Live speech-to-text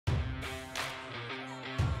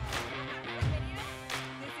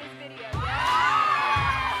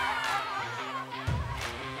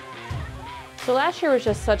So last year was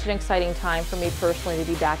just such an exciting time for me personally to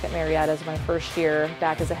be back at Marietta as my first year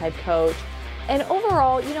back as a head coach. And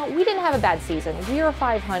overall, we didn't have a bad season. We were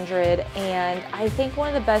 500, and I think one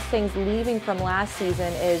of the best things leaving from last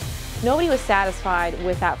season is nobody was satisfied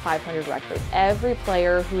with that 500 record. Every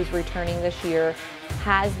player who's returning this year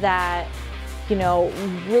has that,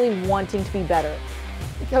 really wanting to be better.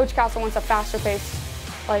 Coach Castle wants a faster paced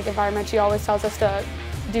environment. She always tells us to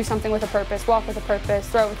do something with a purpose, walk with a purpose,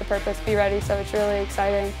 throw with a purpose, be ready. So it's really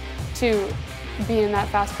exciting to be in that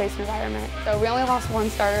fast-paced environment. So we only lost one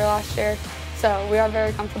starter last year, so we are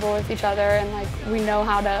very comfortable with each other, and we know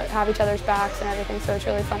how to have each other's backs and everything, so it's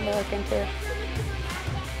really fun to look into.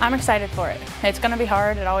 I'm excited for it. It's going to be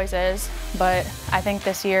hard, it always is, but I think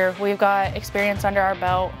this year we've got experience under our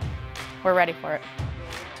belt. We're ready for it.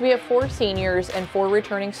 So we have 4 seniors and 4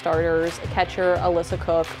 returning starters: catcher Alyssa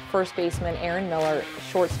Cook, first baseman Erin Miller,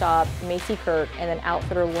 shortstop Macy Kirk, and then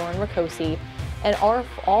outfitter Lauren Ricosi. And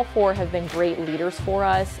all 4 have been great leaders for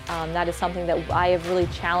us. That is something that I have really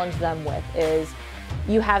challenged them with, is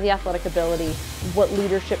you have the athletic ability. What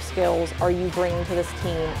leadership skills are you bringing to this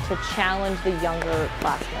team to challenge the younger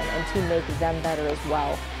classmen and to make them better as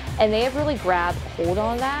well? And they have really grabbed hold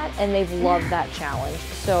on that, and they've loved that challenge.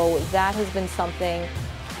 So that has been something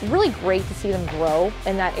really great to see them grow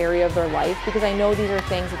in that area of their life, because I know these are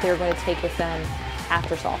things that they're going to take with them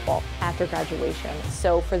after softball, after graduation.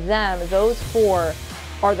 So for them, those 4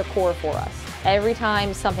 are the core for us. Every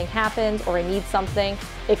time something happens or I need something,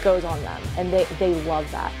 it goes on them, and they love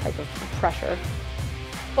that type of pressure.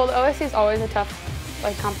 Well, the OSC is always a tough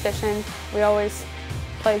competition. We always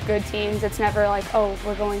play good teams. It's never oh,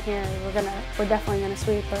 we're going here, we're definitely gonna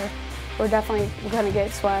sweep, or we're definitely gonna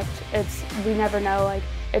get swept. We never know.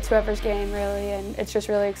 It's whoever's game, really, and it's just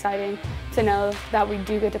really exciting to know that we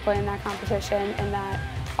do get to play in that competition and that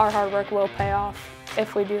our hard work will pay off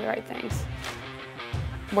if we do the right things.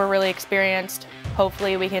 We're really experienced.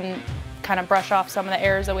 Hopefully we can kind of brush off some of the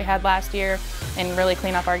errors that we had last year and really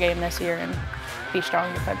clean up our game this year and be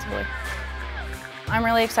strong defensively. I'm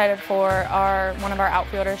really excited for one of our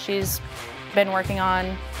outfielders. She's been working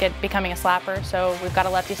on becoming a slapper, so we've got a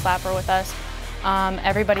lefty slapper with us.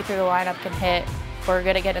 Everybody through the lineup can hit. We're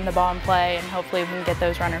good at getting the ball in play, and hopefully we can get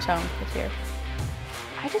those runners home this year.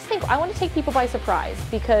 I just think I want to take people by surprise,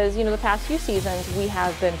 because the past few seasons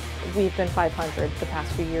we've been 500 the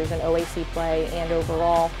past few years in OAC play and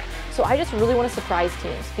overall. So I just really want to surprise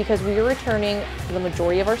teams, because we are returning the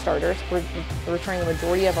majority of our starters. We're returning the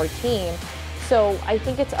majority of our team. So I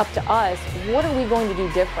think it's up to us. What are we going to do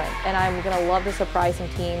different? And I'm going to love to surprise some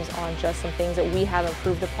teams on just some things that we have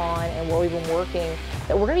improved upon and what we've been working,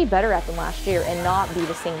 that we're going to be better at than last year and not be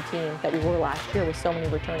the same team that we were last year with so many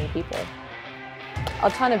returning people. A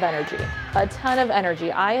ton of energy, a ton of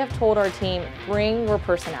energy. I have told our team, bring your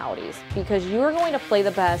personalities, because you are going to play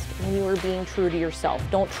the best when you are being true to yourself.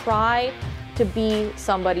 Don't try to be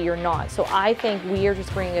somebody you're not. So I think we are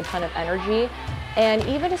just bringing a ton of energy. And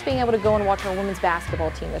even just being able to go and watch our women's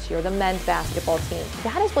basketball team this year, the men's basketball team,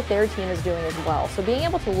 that is what their team is doing as well. So being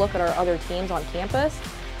able to look at our other teams on campus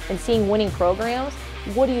and seeing winning programs,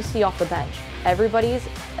 what do you see off the bench? Everybody's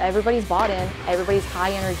bought in, everybody's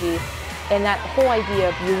high energy, and that whole idea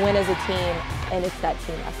of you win as a team, and it's that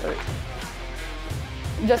team effort.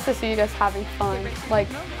 Just to see you guys having fun.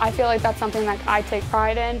 I feel like that's something that I take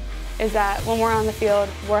pride in, is that when we're on the field,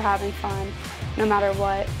 we're having fun, no matter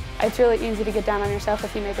what. It's really easy to get down on yourself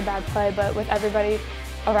if you make a bad play, but with everybody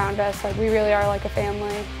around us, we really are like a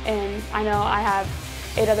family. And I know I have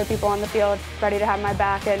 8 other people on the field ready to have my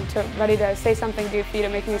back and ready to say something goofy to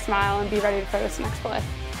make me smile and be ready for this next play.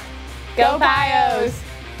 Go Bios!